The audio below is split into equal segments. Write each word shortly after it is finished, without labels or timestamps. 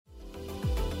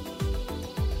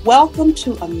Welcome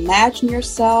to Imagine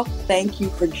Yourself. Thank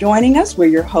you for joining us. We're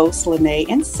your hosts, Lene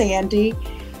and Sandy,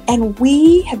 and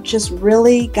we have just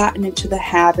really gotten into the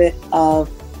habit of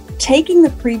taking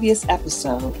the previous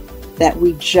episode that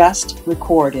we just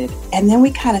recorded, and then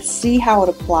we kind of see how it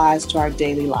applies to our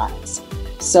daily lives.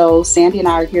 So Sandy and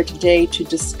I are here today to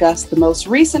discuss the most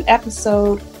recent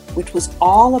episode, which was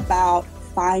all about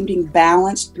finding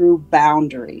balance through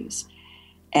boundaries.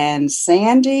 And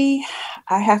Sandy,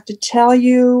 I have to tell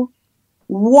you,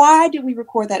 why did we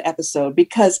record that episode?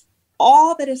 Because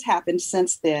all that has happened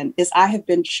since then is I have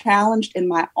been challenged in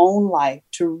my own life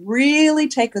to really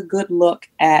take a good look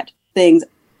at things.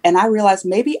 And I realized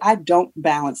maybe I don't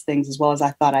balance things as well as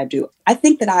I thought I do. I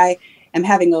think that I am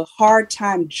having a hard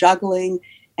time juggling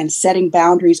and setting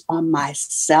boundaries on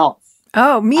myself.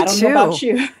 Oh, me too. I don't know about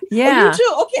you. Yeah. Oh, you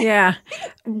too? Okay. Yeah.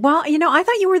 Well, I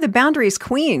thought you were the boundaries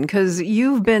queen because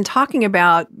you've been talking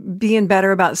about being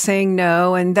better about saying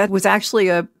no. And that was actually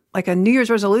a New Year's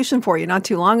resolution for you not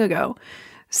too long ago.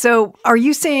 So are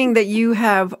you saying that you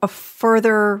have a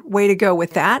further way to go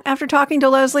with that after talking to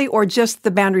Leslie, or just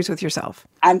the boundaries with yourself?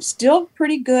 I'm still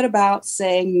pretty good about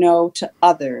saying no to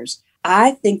others.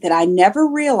 I think that I never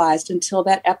realized until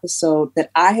that episode that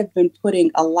I have been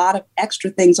putting a lot of extra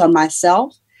things on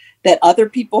myself that other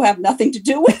people have nothing to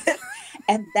do with.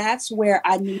 And that's where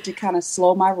I need to kind of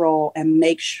slow my roll and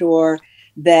make sure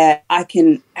that I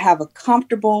can have a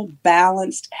comfortable,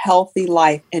 balanced, healthy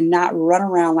life and not run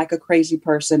around like a crazy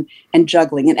person and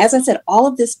juggling. And as I said, all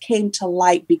of this came to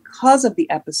light because of the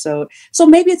episode. So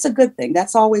maybe it's a good thing.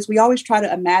 We always try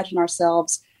to imagine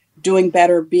ourselves doing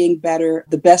better, being better,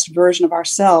 the best version of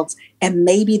ourselves. And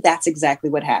maybe that's exactly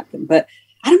what happened. But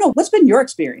I don't know. What's been your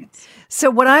experience?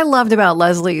 So what I loved about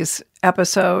Leslie's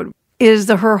episode is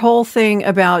her whole thing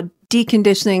about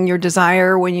deconditioning your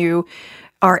desire when you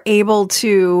are able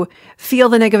to feel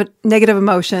the negative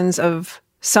emotions of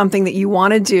something that you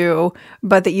want to do,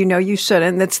 but that you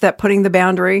shouldn't. That's that putting the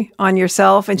boundary on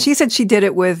yourself. And she said she did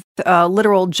it with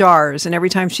literal jars. And every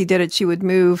time she did it, she would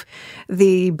move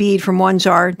the bead from one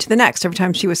jar to the next every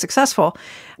time she was successful.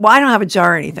 Well, I don't have a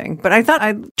jar or anything, but I thought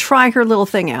I'd try her little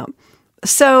thing out.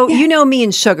 So you know me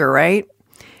and sugar, right?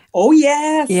 Oh,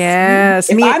 yes. Yes.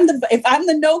 If I'm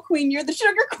the no queen, you're the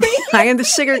sugar queen. I am the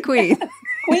sugar queen.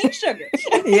 Queen sugar.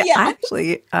 Yeah,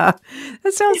 actually, that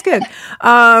sounds good.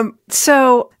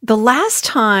 So the last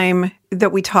time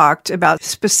that we talked about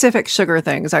specific sugar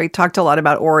things, I talked a lot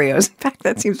about Oreos. In fact,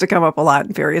 that seems to come up a lot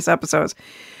in various episodes.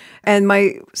 And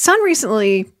my son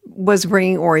recently was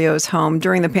bringing Oreos home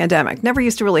during the pandemic. Never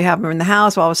used to really have them in the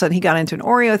house. All of a sudden, he got into an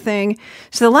Oreo thing.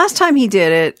 So the last time he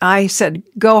did it, I said,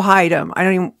 go hide them. I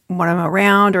don't even want them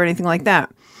around or anything like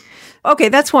that. Okay,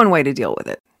 that's one way to deal with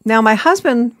it. Now, my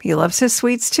husband, he loves his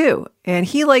sweets too. And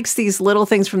he likes these little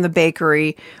things from the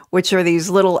bakery, which are these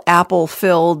little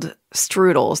apple-filled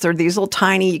strudels. They're these little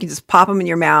tiny, you can just pop them in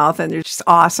your mouth and they're just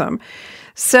awesome.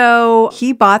 So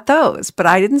he bought those, but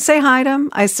I didn't say hide them.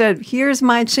 I said, here's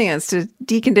my chance to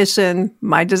decondition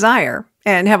my desire.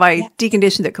 And have I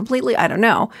deconditioned it completely? I don't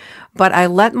know. But I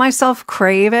let myself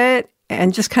crave it.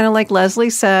 And just kind of like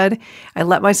Leslie said, I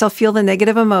let myself feel the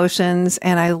negative emotions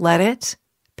and I let it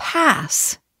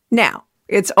pass. Now,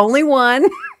 it's only one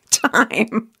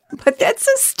time, but that's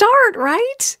a start,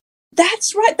 right?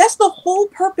 That's right. That's the whole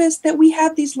purpose that we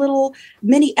have these little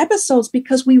mini episodes,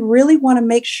 because we really want to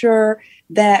make sure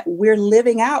that we're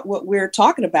living out what we're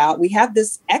talking about. We have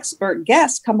this expert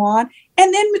guest come on,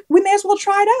 and then we may as well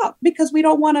try it out because we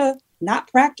don't want to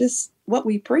not practice what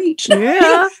we preach.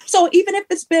 Yeah. So even if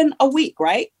it's been a week,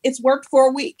 right? It's worked for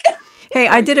a week. Hey,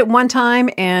 I did it one time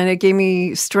and it gave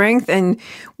me strength, and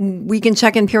we can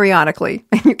check in periodically.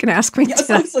 You can ask me,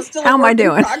 how am I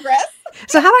doing?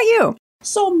 So how about you?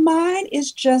 So mine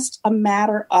is just a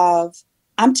matter of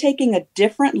I'm taking a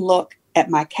different look at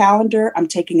my calendar. I'm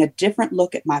taking a different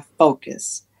look at my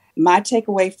focus. My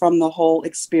takeaway from the whole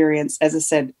experience, as I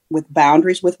said, with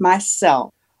boundaries with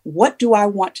myself, what do I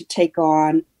want to take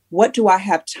on? What do I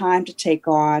have time to take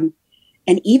on?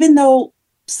 And even though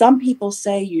some people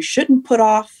say you shouldn't put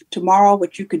off tomorrow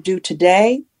what you could do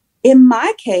today, in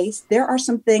my case, there are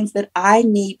some things that I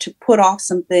need to put off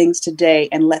some things today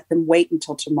and let them wait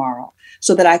until tomorrow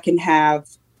so that I can have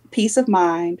peace of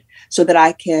mind, so that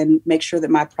I can make sure that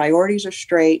my priorities are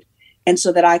straight, and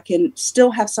so that I can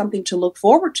still have something to look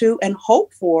forward to and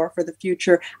hope for the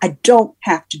future. I don't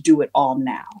have to do it all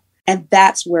now. And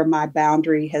that's where my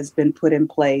boundary has been put in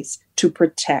place to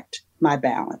protect my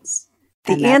balance.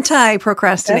 The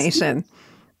anti-procrastination.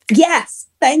 Yes,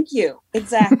 thank you.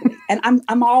 Exactly. And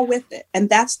I'm all with it. And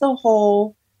that's the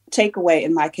whole takeaway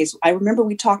in my case. I remember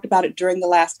we talked about it during the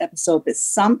last episode that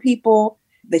some people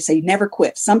they say never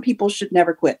quit. Some people should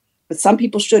never quit, but some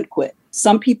people should quit.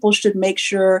 Some people should make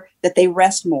sure that they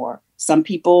rest more. Some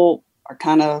people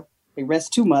are they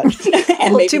rest too much.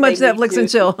 And too much Netflix and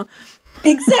chill.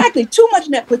 Exactly. Too much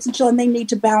Netflix and chill, and they need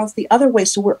to balance the other way.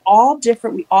 So we're all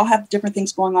different. We all have different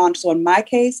things going on. So in my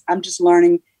case, I'm just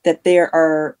learning that there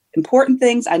are important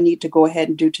things I need to go ahead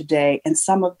and do today. And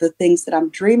some of the things that I'm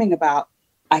dreaming about,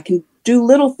 I can do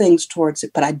little things towards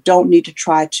it, but I don't need to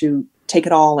try to take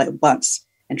it all at once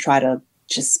and try to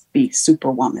just be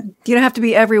superwoman. You don't have to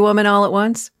be every woman all at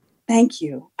once. Thank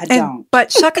you. I don't. But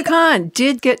Chaka Khan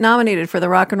did get nominated for the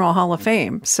Rock and Roll Hall of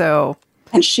Fame. So,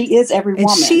 and she is every woman.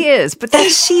 And she is, but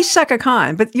she's Chaka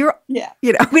Khan. But we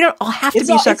don't all have to be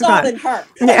Chaka Khan. It's all in her.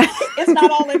 Yeah. It's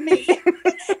not all in me.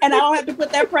 And I don't have to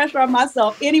put that pressure on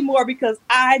myself anymore because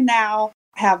I now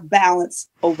have balance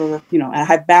over, I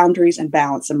have boundaries and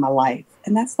balance in my life.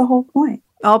 And that's the whole point.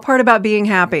 All part about being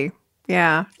happy.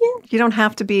 Yeah. You don't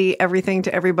have to be everything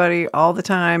to everybody all the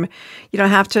time. You don't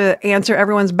have to answer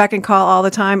everyone's beck and call all the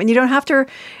time. And you don't have to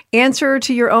answer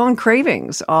to your own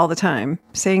cravings all the time.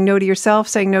 Saying no to yourself,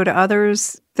 saying no to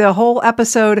others. The whole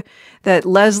episode that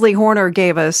Leslie Horner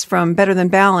gave us from Better Than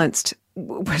Balanced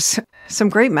was some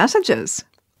great messages.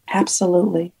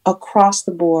 Absolutely. Across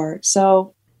the board.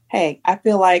 So, hey, I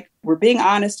feel like we're being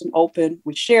honest and open.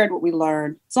 We shared what we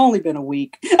learned. It's only been a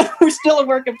week. We're still a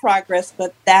work in progress,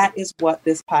 but that is what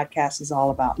this podcast is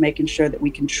all about, making sure that we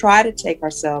can try to take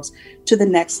ourselves to the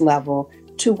next level,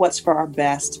 to what's for our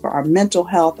best, for our mental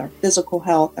health, our physical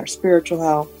health, our spiritual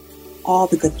health, all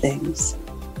the good things.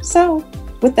 So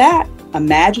with that,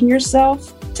 imagine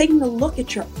yourself taking a look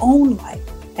at your own life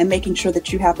and making sure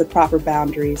that you have the proper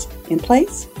boundaries in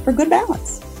place for good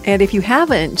balance. And if you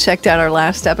haven't checked out our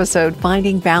last episode,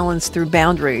 Finding Balance Through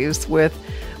Boundaries with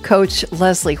Coach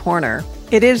Leslie Horner,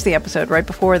 it is the episode right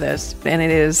before this, and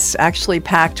it is actually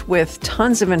packed with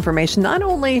tons of information, not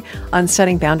only on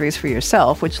setting boundaries for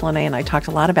yourself, which Lene and I talked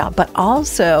a lot about, but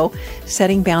also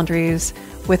setting boundaries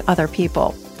with other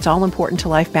people. It's all important to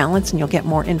life balance, and you'll get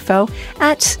more info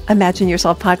at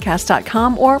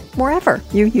imagineyourselfpodcast.com or wherever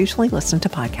you usually listen to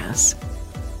podcasts.